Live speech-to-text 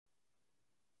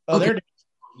Oh, Okay. there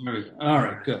it All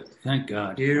right, good. Thank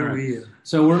God. Here All right. we are.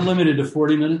 So we're limited to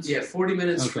 40 minutes? Yeah, 40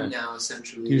 minutes Okay. from now,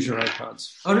 essentially. Use your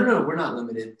iPods. Oh, no, we're not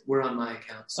limited. We're on my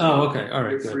account. So Oh, okay. All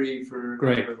right, you're good. free for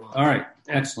Great. however long. All right,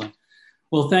 excellent.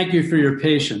 Well, thank you for your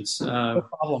patience. No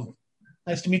problem.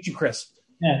 Nice to meet you, Chris.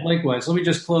 Yeah, likewise. Let me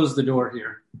just close the door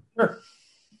here. Sure.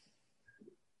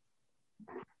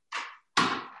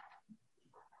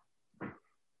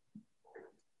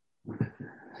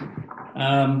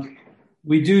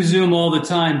 We do Zoom all the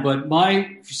time, but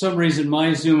for some reason,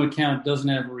 my Zoom account doesn't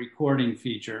have a recording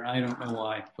feature. I don't know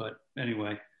why, but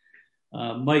anyway,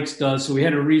 Mike's does. So we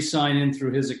had to re-sign in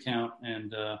through his account,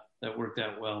 and that worked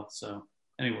out well. So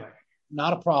anyway.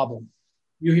 Not a problem.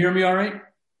 You hear me all right?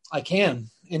 I can.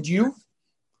 And you?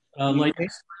 Like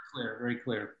very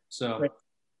clear. So, Great.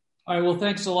 All right. Well,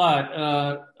 thanks a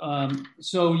lot.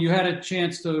 So you had a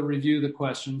chance to review the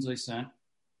questions I sent,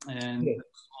 and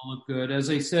all look good. As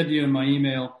I said to you in my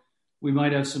email, we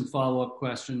might have some follow-up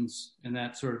questions, and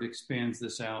that sort of expands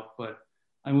this out. But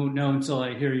I won't know until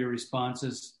I hear your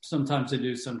responses. Sometimes I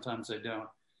do, sometimes I don't.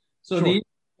 So The easiest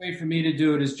way for me to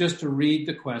do it is just to read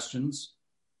the questions,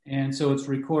 and so it's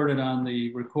recorded on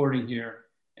the recording here,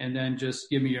 and then just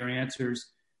give me your answers.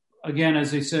 Again,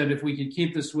 as I said, if we could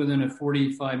keep this within a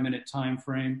 45-minute time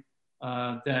frame,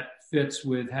 that fits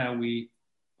with how we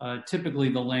typically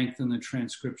the length in the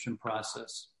transcription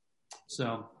process.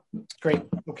 So great.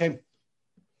 Okay.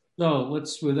 So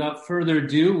without further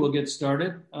ado, we'll get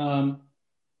started. The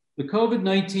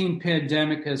COVID-19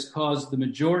 pandemic has caused the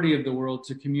majority of the world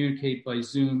to communicate by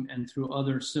Zoom and through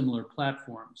other similar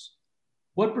platforms.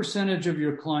 What percentage of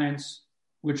your clients,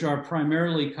 which are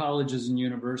primarily colleges and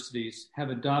universities, have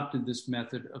adopted this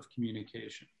method of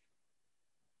communication?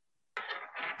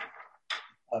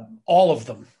 All of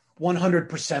them,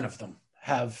 100% of them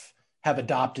have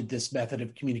adopted this method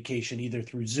of communication, either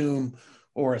through Zoom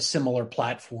or a similar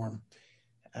platform.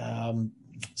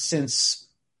 Since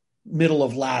middle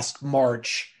of last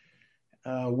March,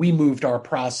 we moved our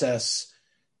process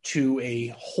to a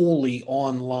wholly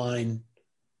online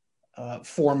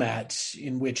format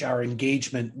in which our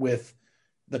engagement with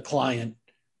the client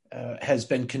has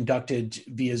been conducted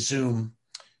via Zoom,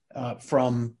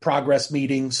 from progress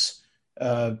meetings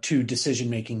to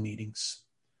decision-making meetings.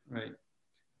 Right.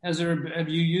 Have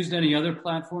you used any other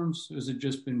platforms, or has it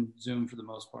just been Zoom for the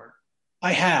most part?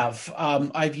 I have.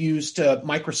 I've used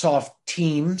Microsoft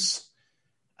Teams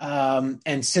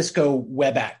and Cisco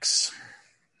WebEx.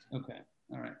 Okay.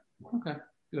 All right. Okay.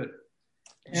 Good.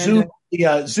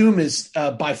 Zoom is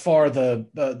by far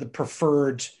the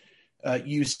preferred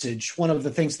usage. One of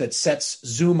the things that sets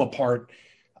Zoom apart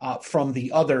from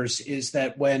the others is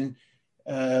that when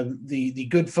the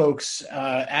good folks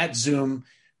at Zoom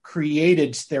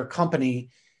created their company,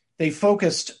 they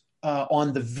focused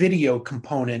on the video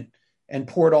component and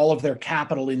poured all of their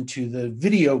capital into the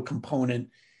video component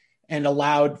and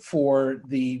allowed for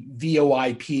the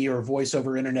VoIP or voice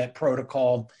over internet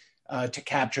protocol to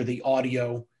capture the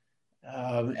audio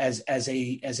as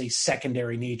a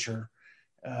secondary nature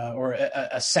or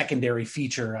a secondary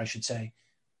feature, I should say.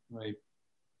 Right.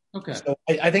 Okay. So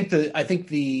I think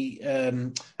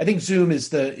Zoom is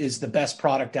the best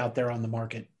product out there on the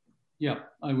market. Yeah,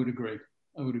 I would agree.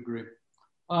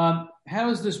 How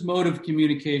has this mode of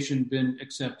communication been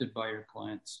accepted by your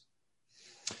clients?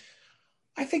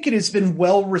 I think it has been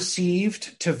well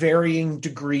received to varying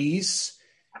degrees.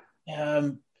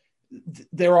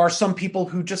 There are some people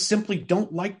who just simply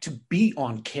don't like to be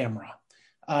on camera,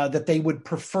 that they would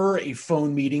prefer a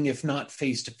phone meeting if not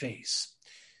face-to-face.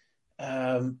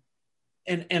 And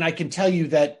I can tell you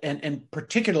that, and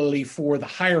particularly for the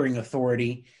hiring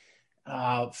authority,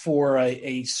 for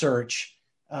a search,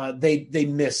 they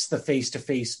miss the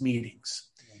face-to-face meetings.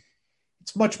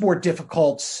 It's much more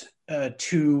difficult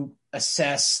to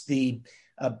assess the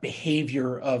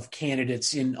behavior of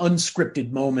candidates in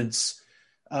unscripted moments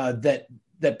that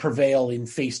prevail in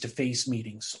face-to-face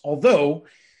meetings. Although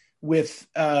with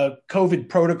COVID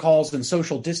protocols and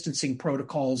social distancing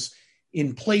protocols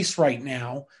in place right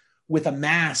now, with a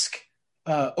mask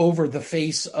over the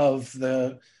face of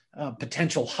the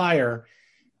potential hire,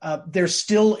 there's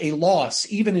still a loss,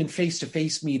 even in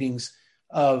face-to-face meetings,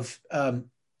 of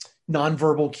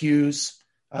nonverbal cues.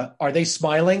 Are they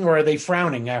smiling or are they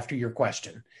frowning after your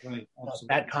question? Right,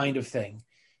 that kind of thing.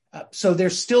 So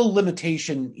there's still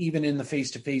limitation, even in the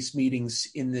face-to-face meetings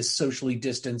in this socially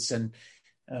distanced and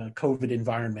COVID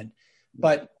environment.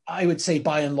 But I would say,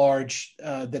 by and large,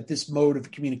 that this mode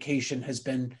of communication has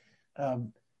been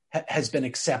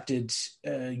accepted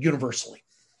universally.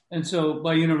 And so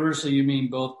by universally, you mean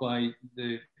both by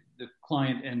the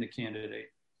client and the candidate?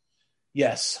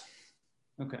 Yes.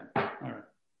 Okay. All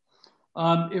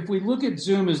right. If we look at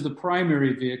Zoom as the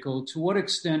primary vehicle, to what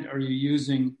extent are you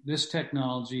using this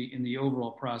technology in the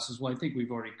overall process? Well, I think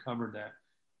we've already covered that.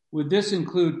 Would this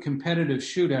include competitive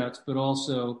shootouts, but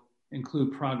also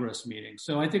include progress meetings?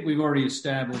 So I think we've already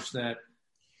established that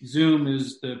Zoom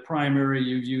is the primary.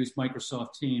 You've used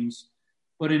Microsoft Teams.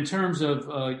 But in terms of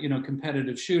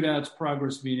competitive shootouts,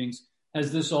 progress meetings,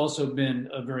 has this also been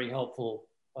a very helpful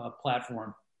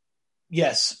platform?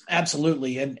 Yes,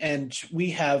 absolutely. And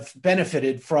we have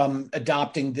benefited from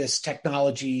adopting this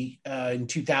technology in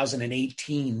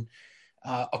 2018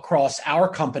 across our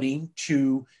company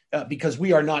because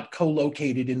we are not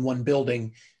co-located in one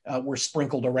building. We're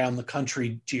sprinkled around the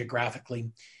country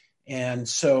geographically. And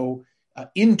so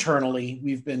internally,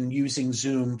 we've been using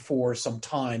Zoom for some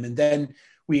time. And then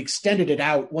we extended it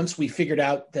out once we figured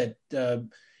out that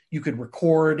you could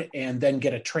record and then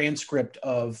get a transcript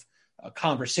of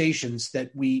conversations, that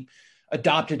we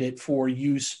adopted it for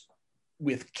use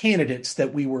with candidates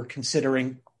that we were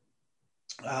considering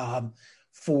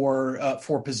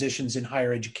for positions in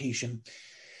higher education.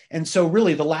 And so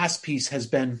really the last piece has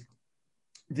been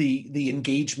the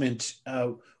engagement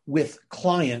with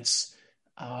clients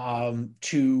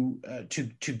to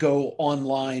go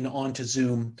online onto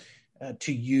Zoom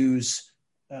to use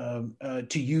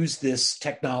this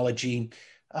technology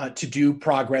to do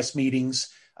progress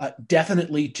meetings,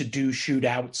 definitely to do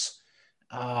shootouts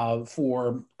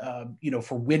for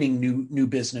winning new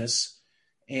business,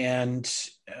 and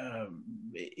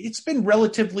it's been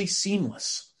relatively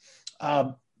seamless.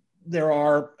 There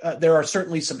are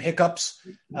certainly some hiccups,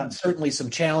 certainly some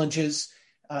challenges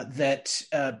that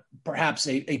perhaps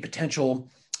a potential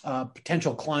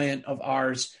client of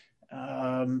ours,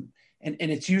 and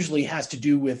it usually has to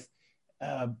do with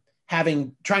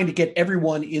trying to get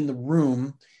everyone in the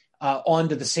room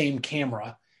onto the same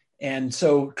camera. And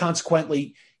so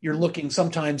consequently, you're looking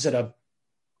sometimes at a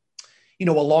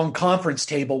long conference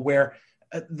table where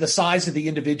the size of the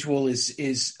individual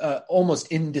is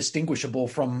almost indistinguishable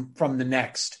from the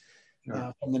next,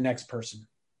 Sure. From the next person.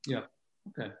 Yeah.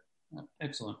 Okay.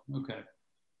 Excellent. Okay.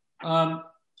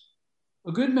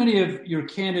 A good many of your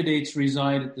candidates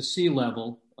reside at the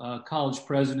C-level, college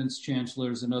presidents,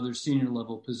 chancellors, and other senior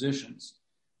level positions.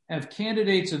 Have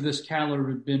candidates of this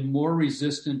caliber been more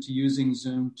resistant to using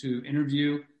Zoom to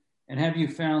interview? And have you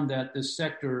found that this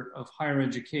sector of higher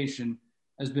education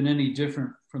has been any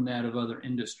different from that of other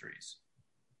industries?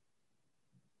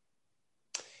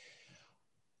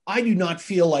 I do not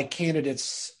feel like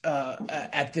candidates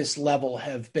at this level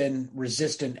have been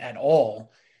resistant at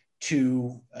all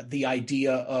to the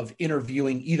idea of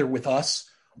interviewing either with us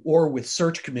or with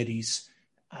search committees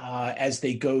as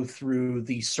they go through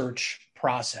the search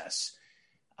process.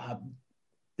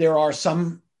 There are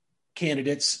some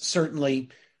candidates, certainly,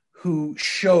 who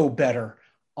show better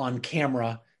on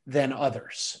camera than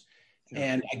others. Sure.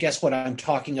 And I guess what I'm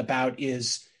talking about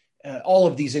is all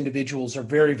of these individuals are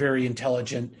very, very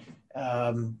intelligent,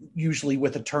 usually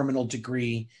with a terminal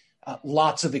degree,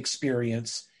 lots of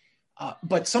experience.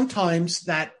 But sometimes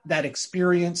that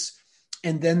experience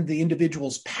and then the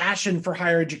individual's passion for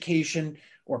higher education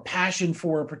or passion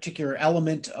for a particular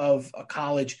element of a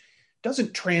college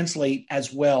doesn't translate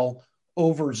as well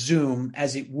over Zoom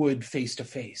as it would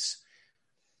face-to-face.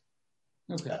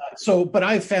 Okay. But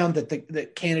I've found that the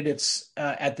candidates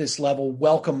at this level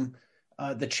welcome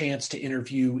the chance to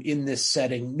interview in this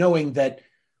setting, knowing that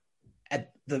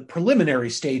at the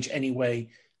preliminary stage anyway,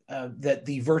 that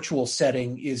the virtual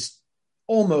setting is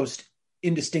almost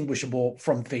indistinguishable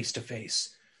from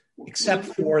face-to-face, except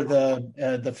for the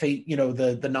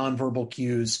nonverbal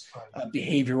cues,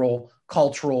 behavioral,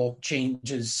 cultural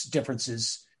changes,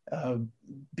 differences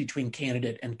between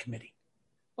candidate and committee.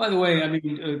 By the way, I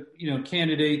mean,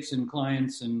 candidates and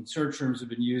clients and search firms have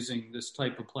been using this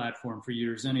type of platform for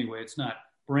years anyway. It's not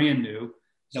brand new.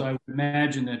 So I would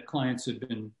imagine that clients have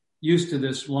been used to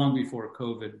this long before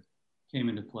COVID came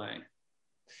into play.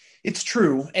 It's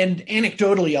true. And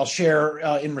anecdotally, I'll share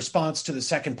in response to the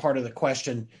second part of the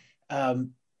question.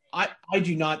 I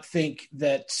do not think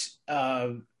that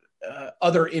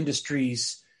other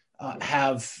industries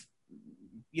have,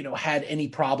 had any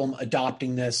problem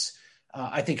adopting this.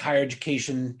 I think higher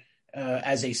education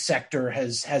as a sector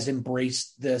has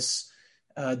embraced this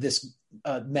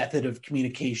method of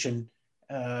communication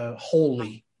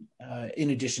wholly,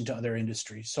 in addition to other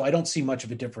industries. So I don't see much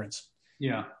of a difference.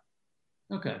 Yeah.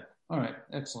 Okay. All right.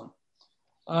 Excellent.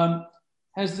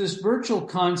 Has this virtual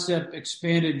concept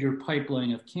expanded your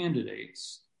pipeline of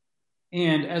candidates?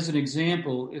 And as an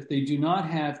example, if they do not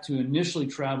have to initially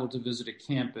travel to visit a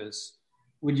campus,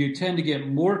 would you tend to get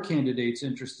more candidates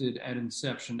interested at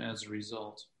inception as a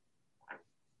result?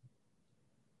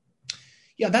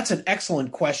 Yeah, that's an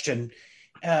excellent question.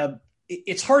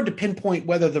 It's hard to pinpoint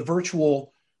whether the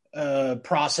virtual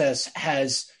process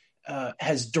has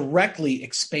directly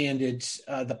expanded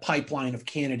the pipeline of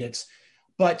candidates,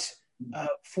 but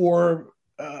for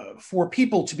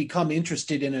people to become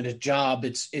interested in a job,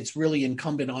 it's really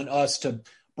incumbent on us to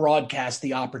broadcast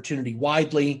the opportunity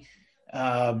widely,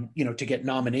 to get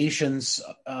nominations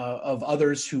of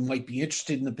others who might be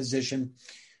interested in the position.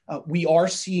 We are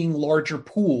seeing larger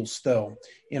pools, though,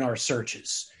 in our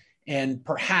searches. And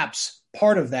perhaps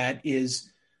part of that is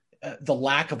the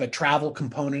lack of a travel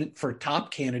component for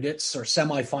top candidates or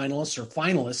semifinalists or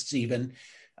finalists even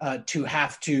to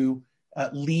have to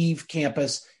leave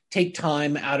campus, take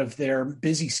time out of their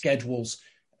busy schedules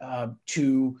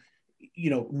to,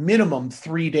 minimum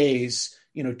 3 days,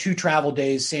 2 travel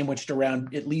days sandwiched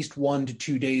around at least 1 to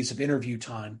 2 days of interview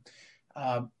time.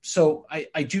 So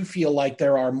I do feel like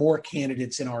there are more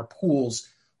candidates in our pools,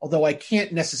 although I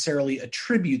can't necessarily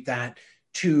attribute that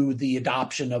to the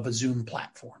adoption of a Zoom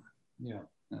platform. Yeah.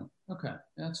 Okay.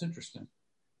 That's interesting.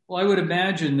 Well, I would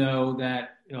imagine, though,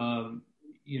 that,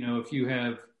 if you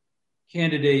have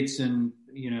candidates in,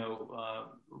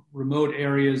 remote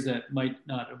areas that might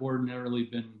not have ordinarily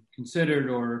been considered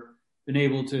or been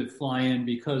able to fly in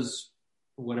because,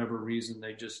 for whatever reason,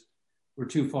 they just were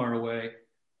too far away.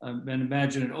 And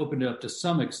imagine it opened up to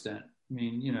some extent.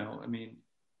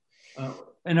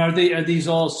 And are these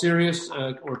all serious,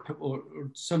 or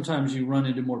sometimes you run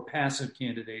into more passive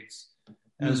candidates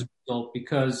as a result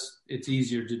because it's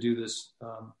easier to do this,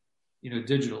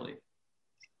 digitally?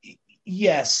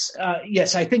 Yes.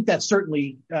 I think that's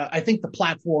certainly. I think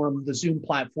the Zoom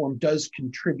platform, does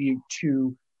contribute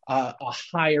to a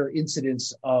higher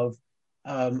incidence of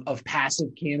passive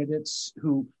candidates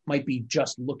who might be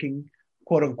just looking,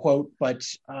 quote unquote, but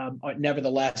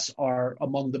nevertheless are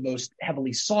among the most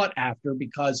heavily sought after,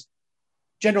 because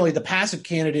generally the passive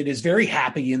candidate is very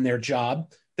happy in their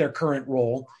job, their current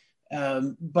role,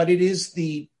 but it's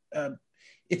the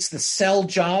sell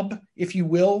job, if you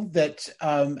will, that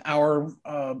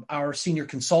our senior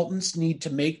consultants need to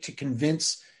make to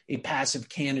convince a passive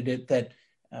candidate that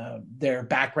their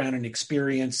background and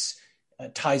experience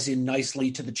ties in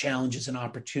nicely to the challenges and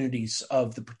opportunities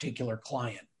of the particular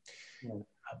client. Right.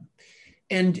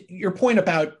 And your point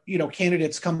about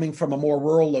candidates coming from a more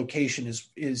rural location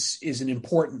is an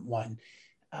important one.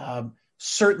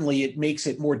 Certainly, it makes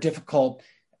it more difficult,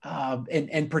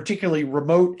 and particularly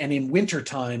remote and in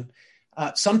wintertime.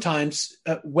 Sometimes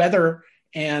weather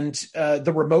and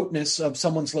the remoteness of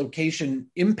someone's location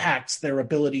impacts their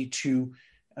ability to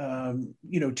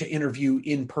interview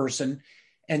in person,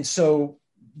 and so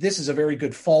this is a very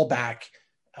good fallback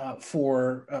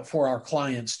for our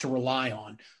clients to rely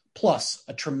on, plus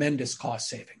a tremendous cost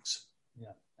savings.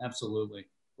 Yeah, absolutely.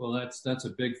 Well, that's a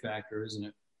big factor, isn't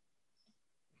it?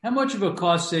 How much of a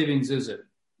cost savings is it,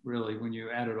 really, when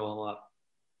you add it all up?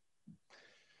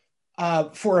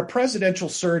 For a presidential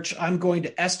search, I'm going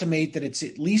to estimate that it's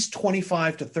at least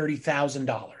 $25,000 to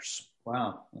 $30,000.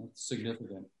 Wow, that's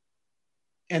significant.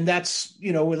 And that's,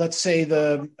 let's say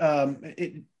that's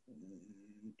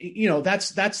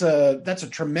a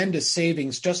tremendous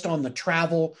savings just on the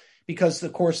travel, because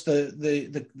of course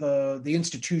the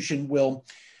institution will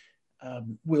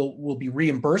be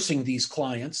reimbursing these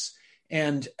clients,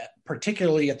 and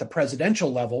particularly at the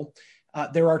presidential level,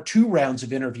 there are 2 rounds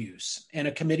of interviews, and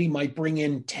a committee might bring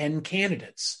in 10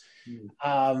 candidates,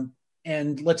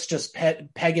 and let's just peg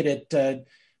it at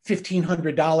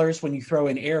 $1,500 when you throw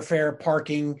in airfare,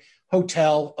 parking,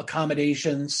 hotel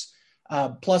accommodations,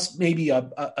 plus maybe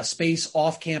a space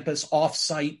off campus, off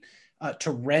site to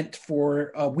rent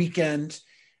for a weekend.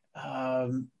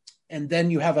 And then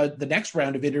you have the next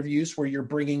round of interviews where you're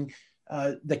bringing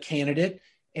the candidate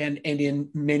and in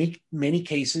many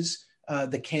cases,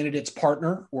 the candidate's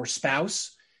partner or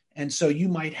spouse. And so you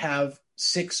might have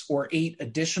 6 or 8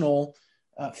 additional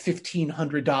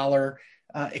 $1,500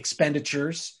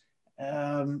 expenditures.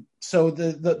 So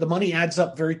the money adds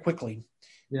up very quickly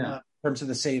in terms of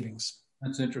the savings.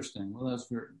 That's interesting. Well, that's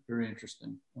very, very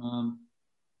interesting.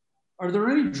 Are there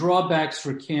any drawbacks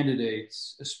for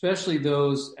candidates, especially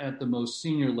those at the most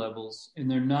senior levels, in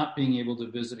their not being able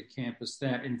to visit a campus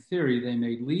that, in theory, they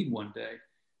may lead one day?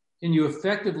 Can you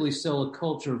effectively sell a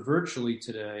culture virtually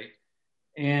today?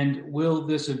 And will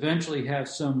this eventually have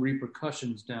some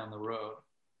repercussions down the road?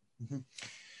 Mm-hmm.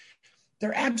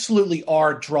 There absolutely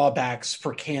are drawbacks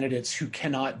for candidates who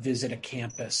cannot visit a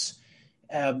campus.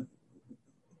 In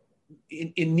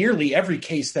nearly every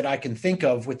case that I can think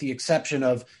of, with the exception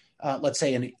of let's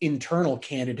say, an internal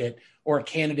candidate or a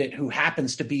candidate who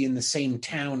happens to be in the same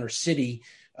town or city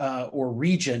or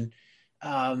region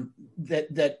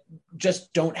that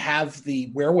just don't have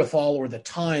the wherewithal or the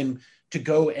time to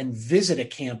go and visit a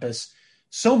campus.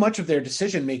 So much of their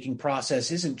decision-making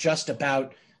process isn't just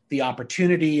about the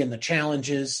opportunity and the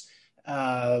challenges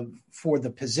for the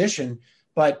position,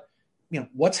 but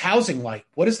what's housing like?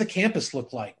 What does the campus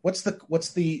look like? What does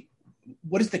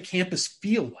the campus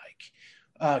feel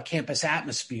like? Campus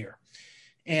atmosphere,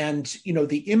 and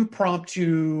the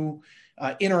impromptu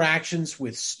interactions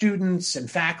with students and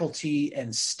faculty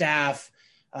and staff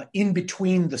in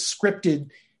between the scripted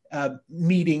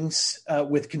meetings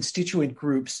with constituent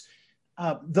groups.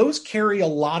 Those carry a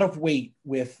lot of weight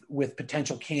with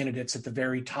potential candidates at the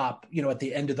very top, at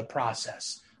the end of the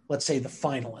process, let's say the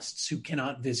finalists who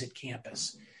cannot visit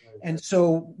campus. And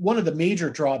so one of the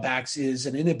major drawbacks is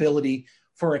an inability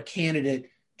for a candidate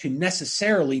to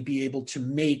necessarily be able to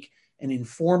make an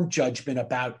informed judgment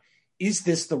about, is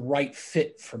this the right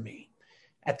fit for me?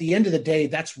 At the end of the day,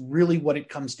 that's really what it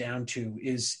comes down to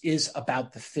is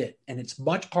about the fit. And it's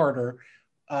much harder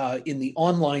in the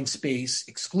online space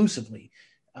exclusively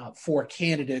for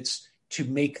candidates to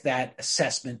make that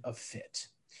assessment of fit.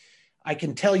 I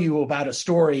can tell you about a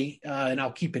story, and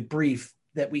I'll keep it brief,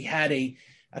 that we had a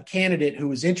candidate who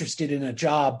was interested in a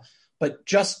job, but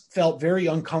just felt very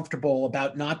uncomfortable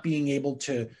about not being able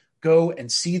to go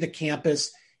and see the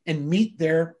campus and meet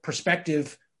their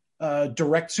prospective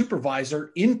direct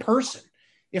supervisor in person,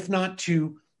 if not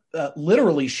to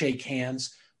literally shake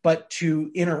hands, but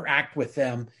to interact with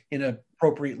them in an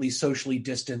appropriately socially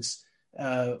distanced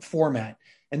format.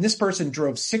 And this person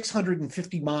drove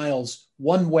 650 miles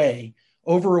one way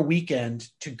over a weekend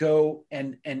to go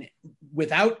and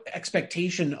without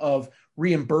expectation of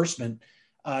reimbursement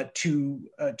to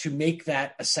make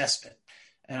that assessment.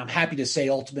 And I'm happy to say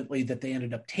ultimately that they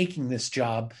ended up taking this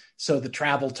job, so the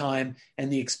travel time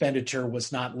and the expenditure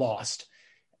was not lost.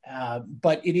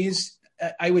 But it is,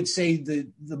 I would say,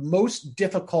 the most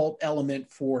difficult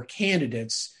element for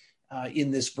candidates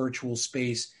in this virtual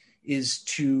space is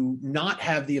to not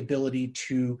have the ability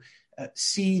to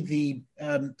see the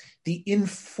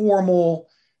informal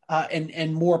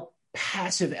and more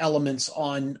passive elements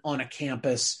on a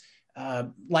campus,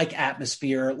 like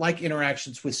atmosphere, like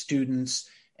interactions with students,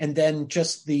 and then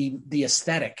just the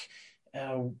aesthetic,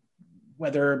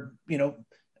 whether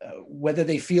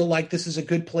they feel like this is a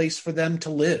good place for them to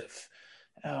live.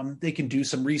 They can do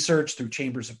some research through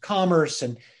chambers of commerce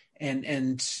and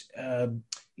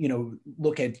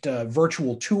look at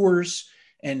virtual tours.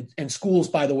 And schools,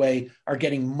 by the way, are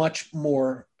getting much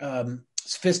more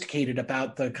sophisticated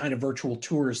about the kind of virtual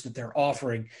tours that they're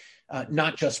offering,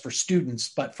 not just for students,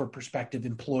 but for prospective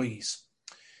employees.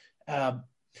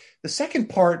 The second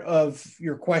part of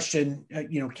your question,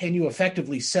 can you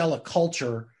effectively sell a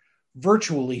culture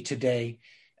virtually today,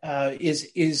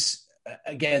 is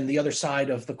again the other side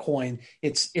of the coin.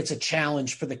 It's a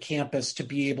challenge for the campus to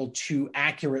be able to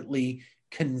accurately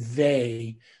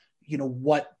convey,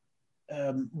 what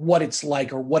it's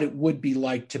like or what it would be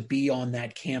like to be on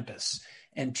that campus,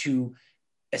 and to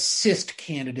assist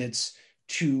candidates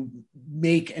to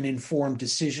make an informed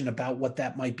decision about what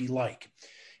that might be like.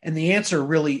 And the answer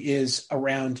really is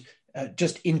around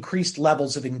just increased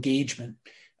levels of engagement,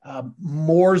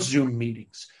 more Zoom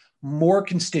meetings, more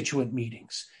constituent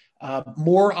meetings,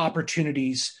 more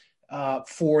opportunities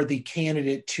for the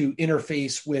candidate to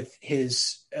interface with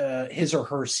his or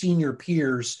her senior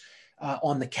peers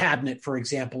on the cabinet, for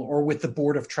example, or with the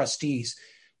board of trustees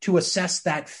to assess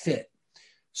that fit.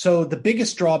 So the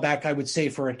biggest drawback, I would say,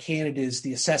 for a candidate is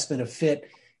the assessment of fit.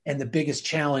 And the biggest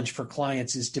challenge for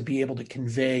clients is to be able to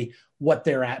convey what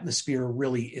their atmosphere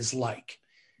really is like.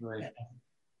 Right.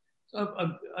 So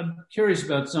I'm curious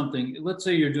about something. Let's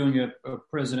say you're doing a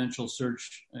presidential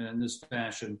search in this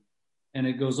fashion, and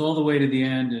it goes all the way to the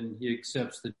end, and he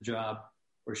accepts the job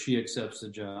or she accepts the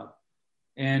job.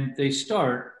 And they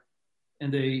start,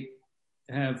 and they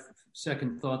have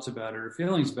second thoughts about it or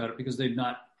feelings about it because they've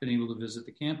not been able to visit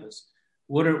the campus.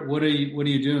 What do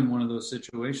you do in one of those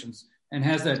situations? And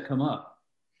has that come up?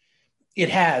 It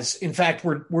has. In fact,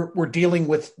 we're dealing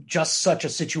with just such a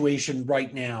situation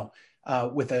right now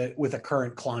with a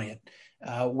current client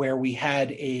where we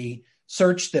had a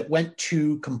search that went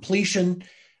to completion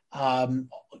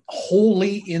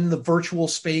wholly in the virtual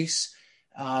space.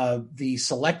 The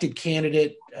selected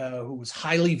candidate, who was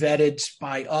highly vetted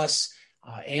by us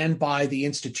and by the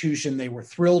institution, they were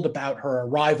thrilled about her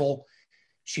arrival.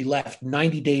 She left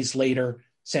 90 days later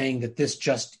saying that this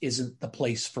just isn't the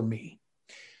place for me.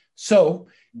 So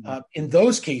In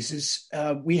those cases,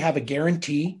 we have a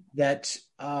guarantee that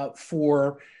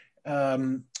for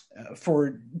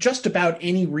just about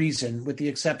any reason, with the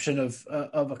exception of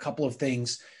a couple of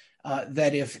things,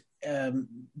 that if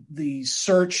the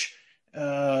search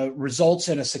results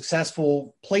in a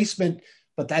successful placement,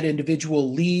 but that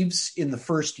individual leaves in the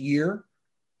first year,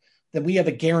 then we have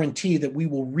a guarantee that we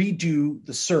will redo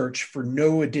the search for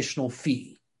no additional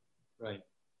fee. Right.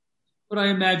 But I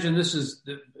imagine this is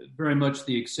very much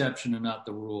the exception and not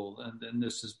the rule. And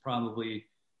this is probably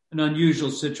an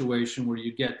unusual situation where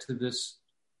you get to this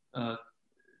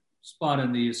spot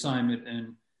in the assignment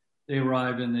and they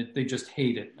arrive and they just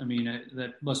hate it. I mean,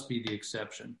 that must be the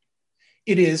exception.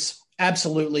 It is,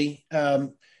 absolutely.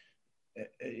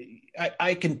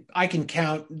 I can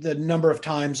count the number of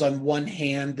times on one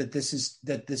hand that this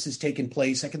has taken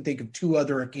place. I can think of two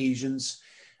other occasions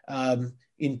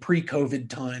in pre-COVID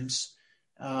times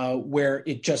where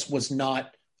it just was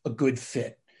not a good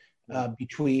fit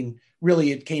between.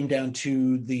 Really, it came down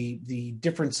to the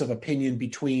difference of opinion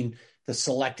between the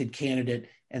selected candidate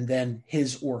and then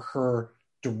his or her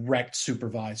direct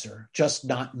supervisor, just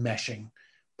not meshing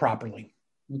properly.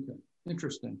 Okay,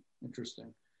 interesting.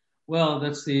 Well,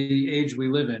 that's the age we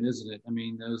live in, isn't it? I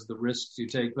mean, those are the risks you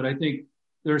take. But I think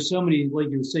there are so many, like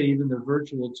you say, even the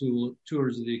virtual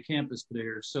tours of the campus today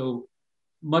are so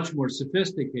much more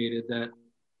sophisticated that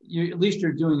at least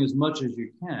you're doing as much as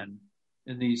you can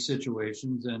in these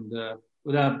situations and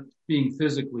without being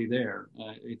physically there,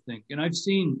 I think. And I've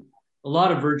seen a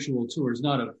lot of virtual tours,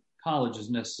 not of colleges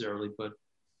necessarily, but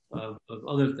of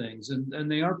other things. And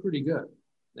they are pretty good.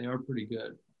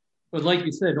 But like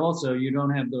you said, also, you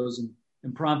don't have those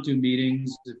impromptu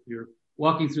meetings. If you're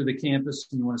walking through the campus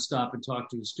and you want to stop and talk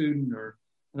to a student or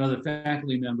another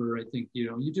faculty member, I think,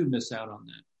 you do miss out on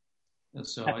that.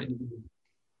 So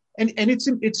And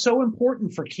it's so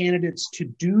important for candidates to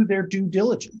do their due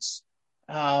diligence,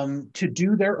 to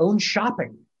do their own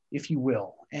shopping, if you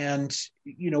will. And,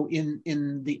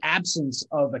 in the absence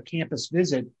of a campus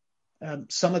visit,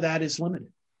 some of that is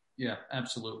limited. Yeah,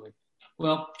 absolutely.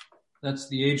 Well, that's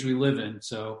the age we live in.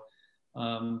 So,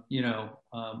 I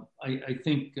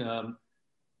think, I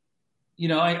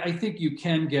think you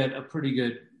can get a pretty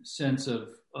good sense of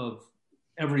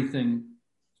everything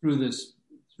through these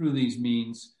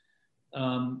means.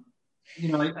 I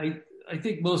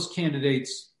think most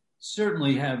candidates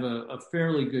certainly have a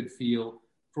fairly good feel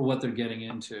for what they're getting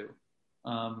into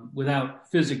without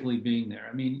physically being there.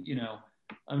 I mean,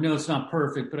 I know it's not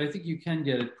perfect, but I think you can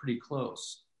get it pretty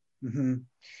close. Mm-hmm.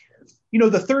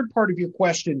 The third part of your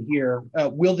question here,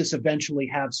 will this eventually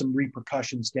have some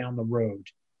repercussions down the road?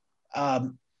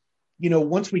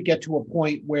 Once we get to a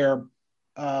point where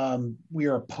we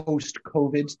are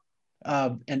post-COVID,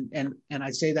 and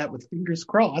I say that with fingers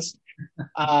crossed,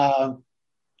 and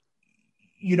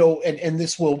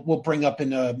this will bring up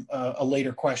in a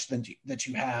later question that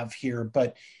you have here,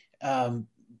 but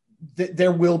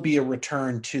there will be a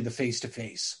return to the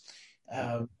face-to-face.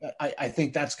 I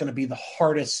think that's going to be the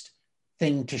hardest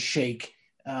thing to shake,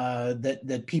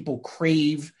 that people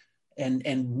crave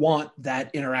and want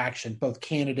that interaction, both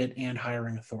candidate and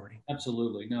hiring authority.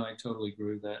 Absolutely. No, I totally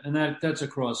agree with that. And that's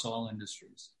across all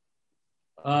industries.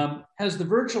 Has the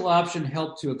virtual option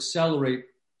helped to accelerate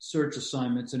search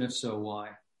assignments, and if so,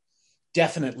 why?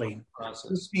 Definitely.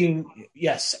 Process.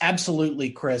 Yes,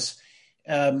 absolutely, Chris.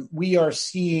 We are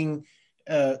seeing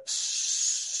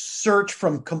search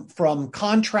from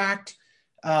contract,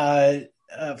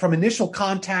 from initial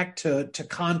contact to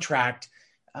contract.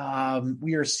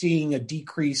 We are seeing a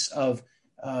decrease of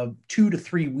 2 to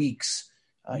 3 weeks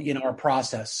in our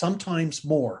process, sometimes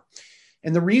more.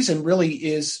 And the reason really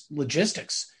is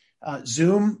logistics.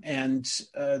 Zoom and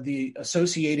the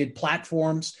associated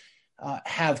platforms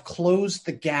have closed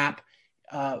the gap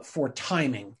for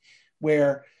timing,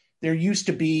 where there used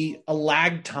to be a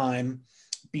lag time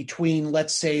between,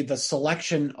 let's say, the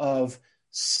selection of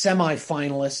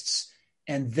semifinalists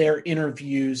and their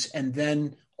interviews, and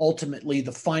then ultimately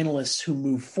the finalists who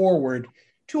move forward,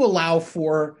 to allow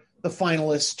for the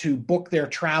finalists to book their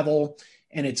travel,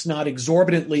 and it's not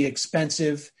exorbitantly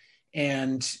expensive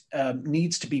and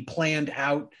needs to be planned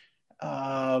out,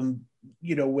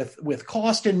 with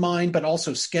cost in mind, but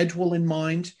also schedule in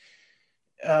mind.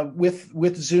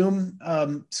 With Zoom,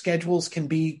 schedules can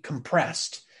be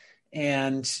compressed,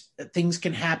 and things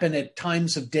can happen at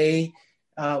times of day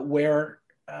where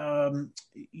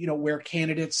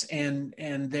candidates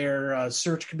and their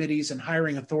search committees and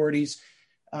hiring authorities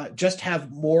just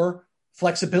have more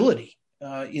flexibility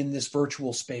in this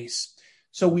virtual space.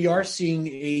 So we are seeing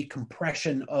a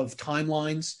compression of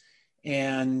timelines,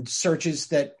 and searches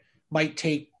that might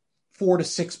take 4 to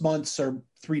 6 months or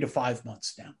 3 to 5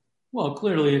 months now. Well,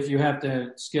 clearly, if you have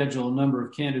to schedule a number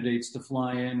of candidates to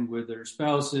fly in with their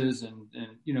spouses and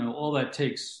all that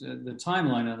takes, the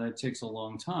timeline on that takes a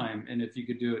long time. And if you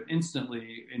could do it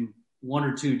instantly in 1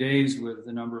 or 2 days with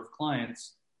the number of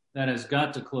clients, that has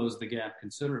got to close the gap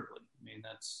considerably. I mean,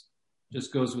 that's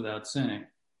just goes without saying.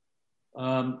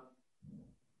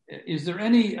 Is there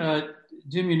any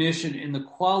diminution in the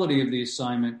quality of the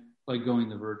assignment by going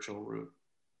the virtual route?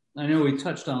 I know we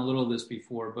touched on a little of this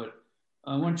before, but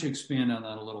why don't you expand on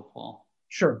that a little, Paul?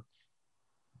 Sure.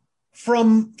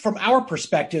 From our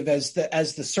perspective as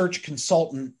the search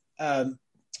consultant,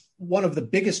 one of the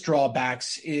biggest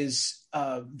drawbacks is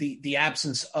the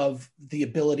absence of the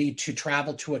ability to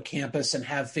travel to a campus and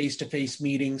have face-to-face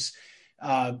meetings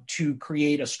to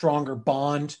create a stronger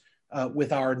bond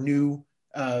with our new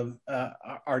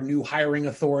hiring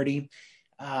authority,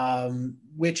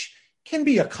 which can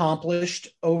be accomplished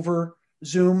over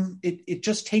Zoom. It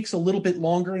just takes a little bit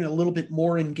longer and a little bit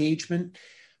more engagement.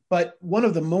 But one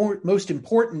of the most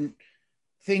important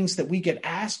things that we get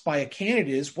asked by a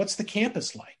candidate is, what's the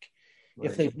campus like, right,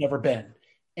 if they've never been?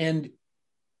 And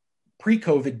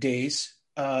pre-COVID days,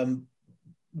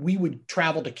 we would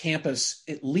travel to campus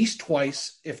at least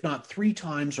twice, if not 3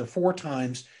 times or 4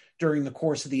 times during the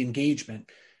course of the engagement.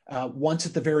 Once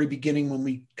at the very beginning when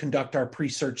we conduct our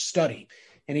pre-search study.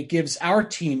 And it gives our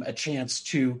team a chance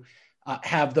to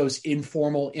have those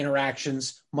informal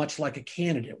interactions, much like a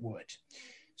candidate would.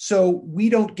 So we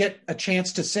don't get a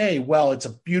chance to say, well, it's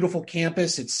a beautiful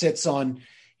campus. It sits on,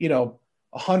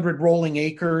 100 rolling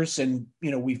acres. And,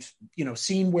 we've,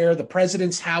 seen where the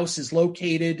president's house is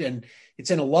located and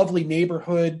it's in a lovely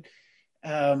neighborhood.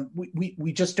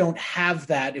 We just don't have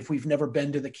that if we've never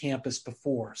been to the campus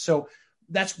before. So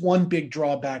that's one big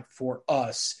drawback for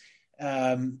us.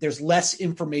 There's less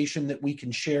information that we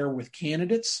can share with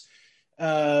candidates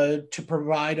to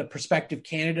provide a prospective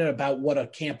candidate about what a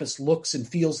campus looks and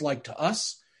feels like to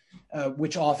us,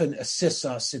 which often assists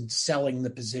us in selling the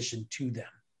position to them.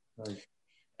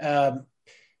 Right.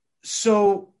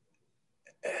 So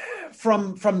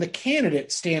from the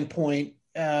candidate standpoint,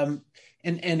 and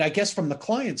I guess from the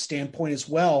client standpoint as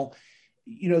well,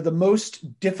 the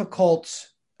most difficult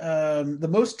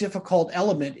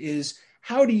element is,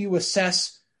 how do you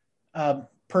assess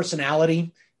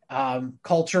personality,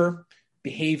 culture,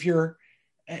 behavior?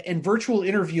 And virtual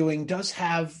interviewing does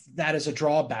have that as a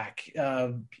drawback.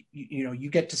 You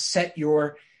get to set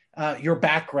your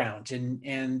background,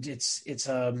 and it's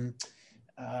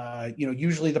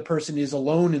usually the person is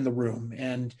alone in the room,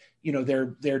 and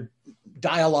they're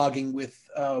dialoguing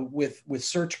with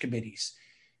search committees.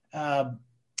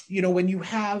 When you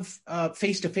have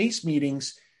face-to-face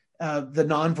meetings, the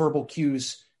nonverbal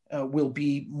cues will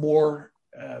be more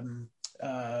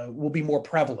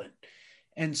prevalent,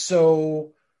 and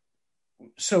so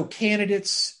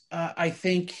candidates, I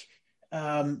think,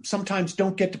 sometimes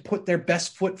don't get to put their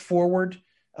best foot forward.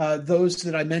 Those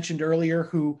that I mentioned earlier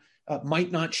who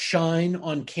might not shine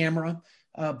on camera,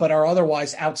 but are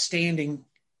otherwise outstanding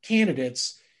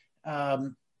candidates,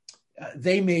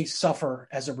 they may suffer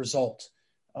as a result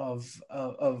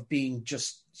of being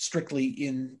just strictly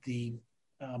in the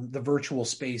virtual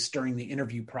space during the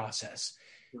interview process.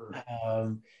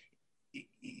 Sure.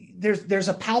 There's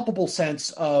a palpable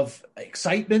sense of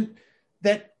excitement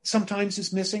that sometimes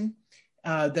is missing,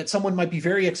 that someone might be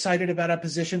very excited about a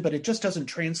position, but it just doesn't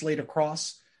translate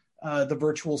across the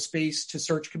virtual space to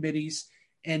search committees,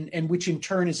 and which in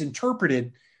turn is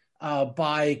interpreted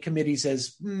by committees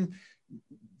as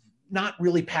not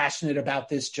really passionate about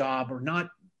this job, or not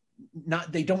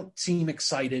they don't seem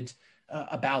excited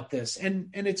about this, and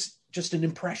it's just an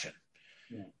impression.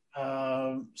 Yeah.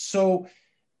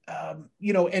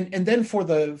 And then for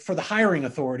the hiring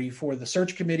authority, for the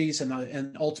search committees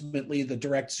and ultimately the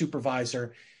direct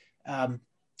supervisor, the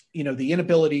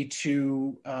inability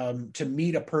to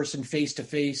meet a person face to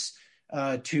face,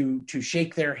 to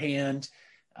shake their hand,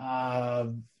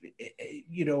 and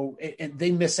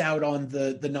they miss out on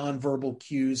the nonverbal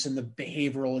cues and the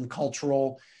behavioral and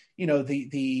cultural,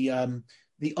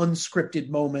 the unscripted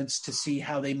moments to see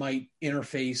how they might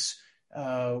interface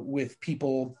with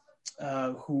people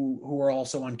who are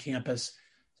also on campus.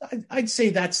 I'd say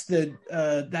that's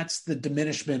the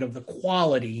diminishment of the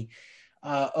quality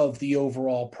of the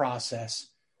overall process.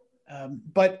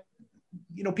 But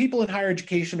people in higher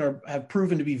education have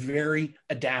proven to be very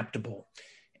adaptable.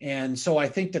 And so I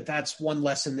think that's one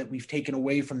lesson that we've taken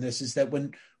away from this, is that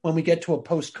when we get to a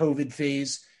post-COVID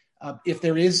phase, if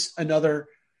there is another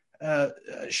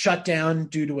shutdown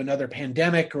due to another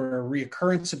pandemic or a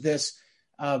reoccurrence of this,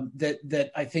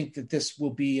 that I think that this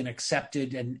will be an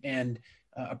accepted and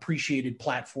appreciated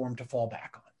platform to fall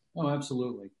back on. Oh,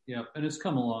 absolutely. Yeah. And it's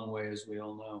come a long way, as we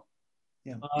all know.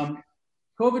 Yeah.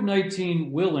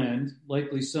 COVID-19 will end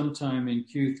likely sometime in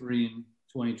Q3 in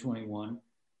 2021.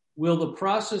 Will the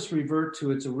process revert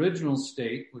to its original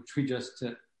state, which we just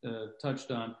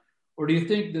touched on, or do you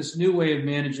think this new way of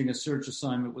managing a search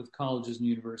assignment with colleges and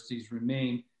universities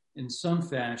remain in some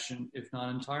fashion, if not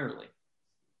entirely?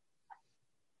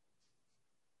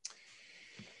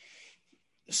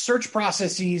 Search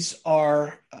processes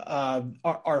are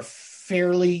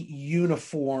fairly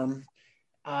uniform.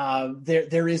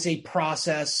 There is a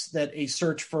process that a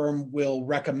search firm will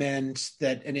recommend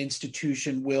that an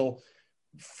institution will,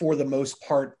 for the most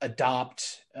part,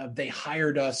 adopt. They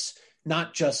hired us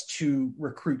not just to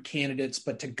recruit candidates,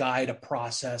 but to guide a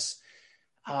process.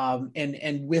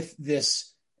 And with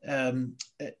this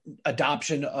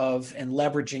adoption of and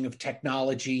leveraging of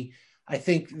technology, I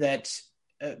think that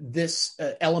this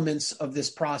elements of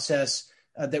this process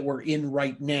that we're in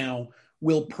right now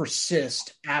will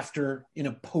persist after in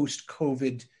a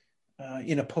post-COVID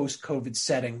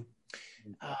setting.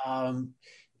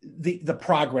 The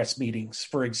progress meetings,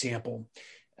 for example,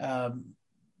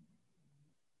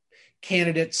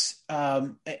 candidates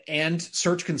and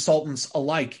search consultants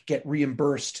alike get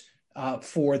reimbursed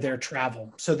for their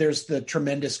travel. So there's the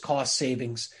tremendous cost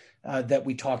savings that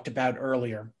we talked about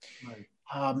earlier. Right.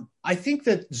 I think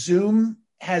that Zoom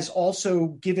has also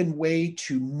given way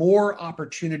to more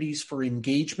opportunities for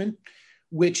engagement,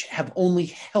 which have only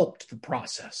helped the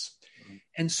process. Mm-hmm.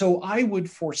 And so I would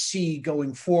foresee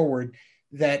going forward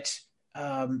that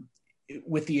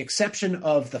with the exception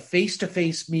of the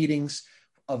face-to-face meetings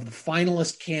of the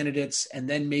finalist candidates, and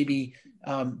then maybe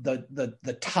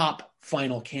the top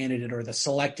final candidate or the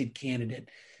selected candidate,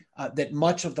 that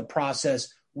much of the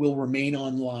process will remain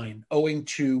online, owing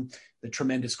to the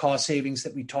tremendous cost savings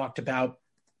that we talked about,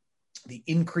 the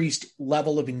increased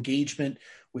level of engagement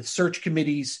with search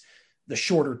committees, the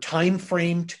shorter time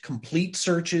frame to complete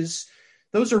searches.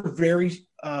 Those are very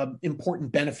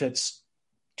important benefits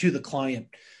to the client,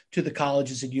 to the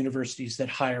colleges and universities that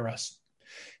hire us.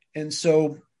 And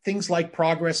so things like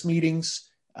progress meetings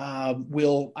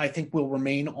will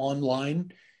remain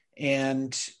online.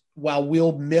 And while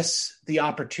we'll miss the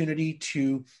opportunity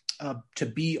to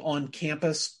be on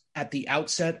campus at the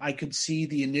outset, I could see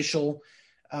the initial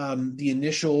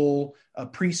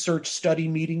pre-search study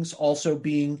meetings also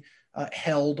being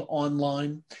held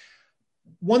online.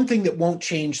 One thing that won't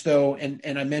change, though,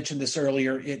 and I mentioned this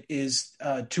earlier, it is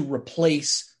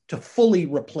to fully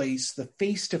replace the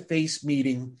face-to-face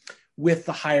meeting with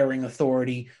the hiring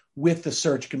authority, with the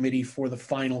search committee for the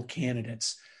final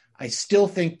candidates. I still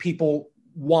think people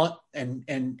want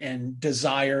and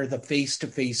desire the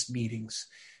face-to-face meetings,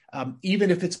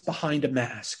 even if it's behind a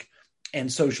mask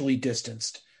and socially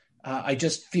distanced. I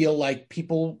just feel like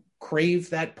people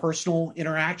crave that personal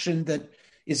interaction that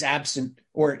is absent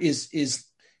or is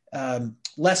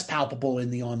less palpable in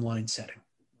the online setting.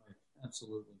 Right.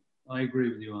 Absolutely. I agree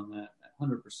with you on that,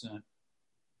 100%.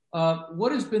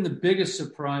 What has been the biggest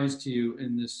surprise to you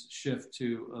in this shift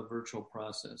to a virtual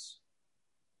process?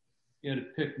 You had to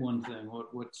pick one thing.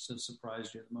 What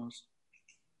surprised you the most?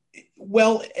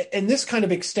 Well, and this kind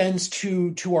of extends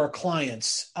to our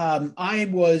clients. I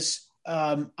was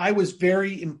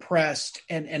very impressed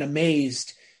and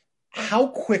amazed how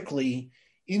quickly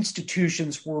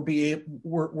institutions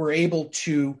were able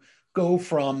to go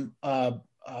from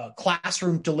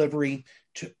classroom delivery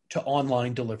to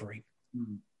online delivery.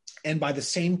 Mm-hmm. And by the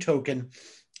same token,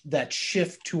 that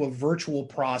shift to a virtual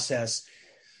process,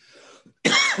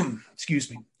 excuse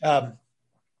me,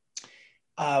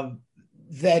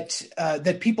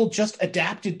 that people just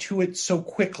adapted to it so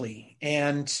quickly.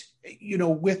 And,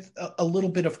 with a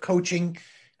little bit of coaching,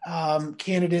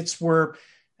 candidates were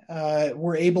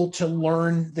able to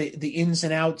learn the ins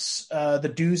and outs,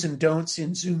 the do's and don'ts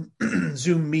in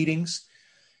Zoom meetings.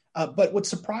 But what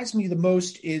surprised me the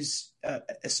most is,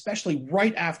 especially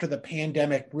right after the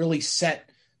pandemic really set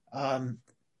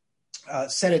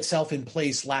itself in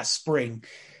place last spring,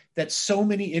 that so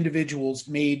many individuals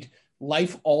made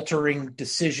life-altering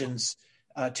decisions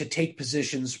to take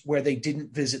positions where they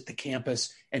didn't visit the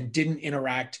campus and didn't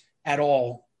interact at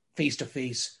all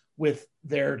face-to-face with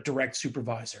their direct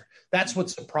supervisor. That's what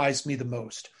surprised me the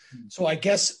most. So I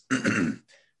guess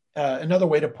another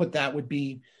way to put that would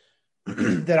be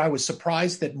that I was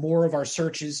surprised that more of our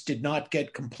searches did not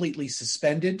get completely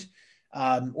suspended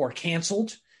or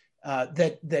canceled,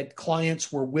 that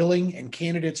clients were willing and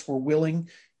candidates were willing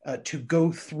to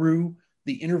go through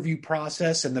the interview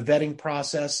process and the vetting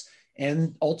process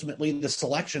and ultimately the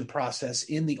selection process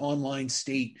in the online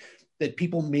state, that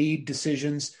people made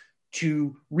decisions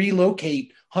to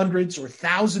relocate hundreds or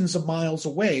thousands of miles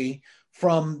away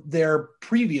from their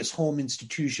previous home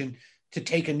institution to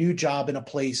take a new job in a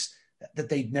place that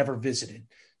they'd never visited.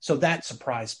 So that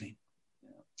surprised me.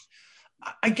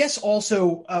 I guess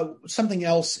also something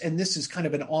else, and this is kind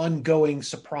of an ongoing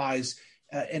surprise,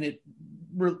 and it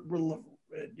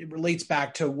relates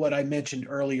back to what I mentioned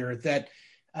earlier, that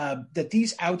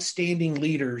these outstanding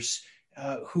leaders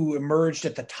who emerged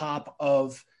at the top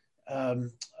of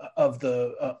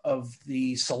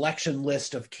the selection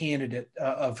list of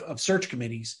of search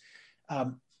committees,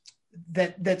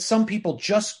 that some people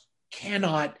just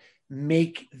cannot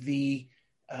make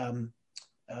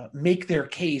their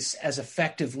case as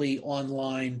effectively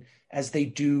online as they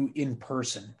do in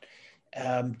person.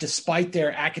 Despite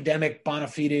their academic bona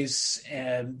fides,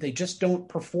 they just don't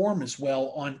perform as well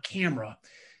on camera.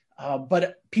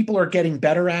 But people are getting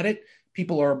better at it.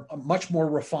 People are much more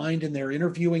refined in their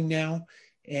interviewing now.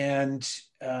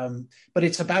 But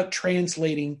it's about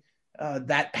translating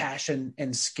that passion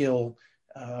and skill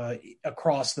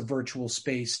across the virtual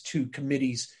space to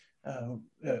committees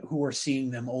who are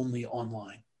seeing them only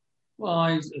online. Well,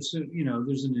 I assume,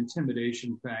 there's an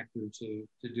intimidation factor to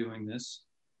doing this,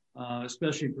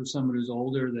 especially for someone who's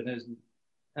older that hasn't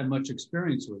had much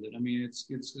experience with it. I mean, it's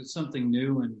something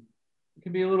new, and it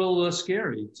can be a little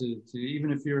scary to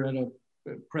even if you're at a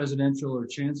presidential or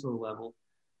chancellor level.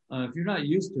 If you're not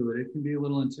used to it, it can be a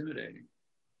little intimidating.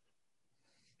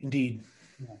 Indeed.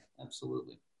 Yeah,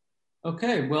 absolutely.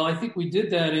 Okay, well, I think we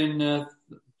did that in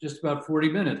just about 40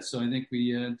 minutes, so I think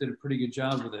we did a pretty good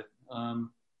job with it.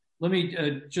 Let me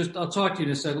I'll talk to you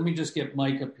in a second. Let me just get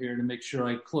Mike up here to make sure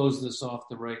I close this off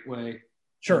the right way.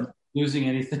 Sure. Losing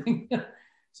anything?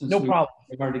 No problem.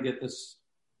 It's hard to get this.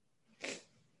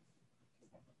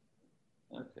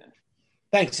 Okay.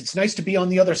 Thanks. It's nice to be on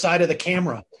the other side of the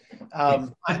camera.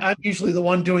 I'm usually the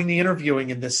one doing the interviewing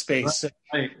in this space.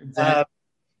 Right. Exactly.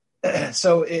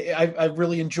 So I've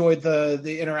really enjoyed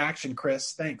the interaction,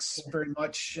 Chris. Thanks very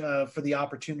much for the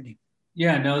opportunity.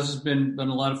 Yeah, no, this has been a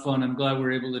lot of fun. I'm glad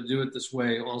we're able to do it this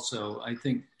way. Also, I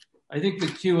think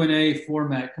the Q&A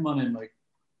format. Come on in, Mike.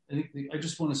 I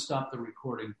just want to stop the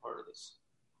recording part of this.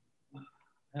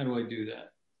 How do I do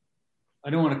that? I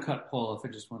don't want to cut Paul off. I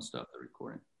just want to stop the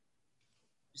recording.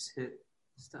 Just hit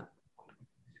stop.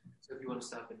 So if you want to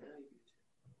stop it now,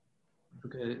 you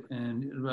can. Okay, and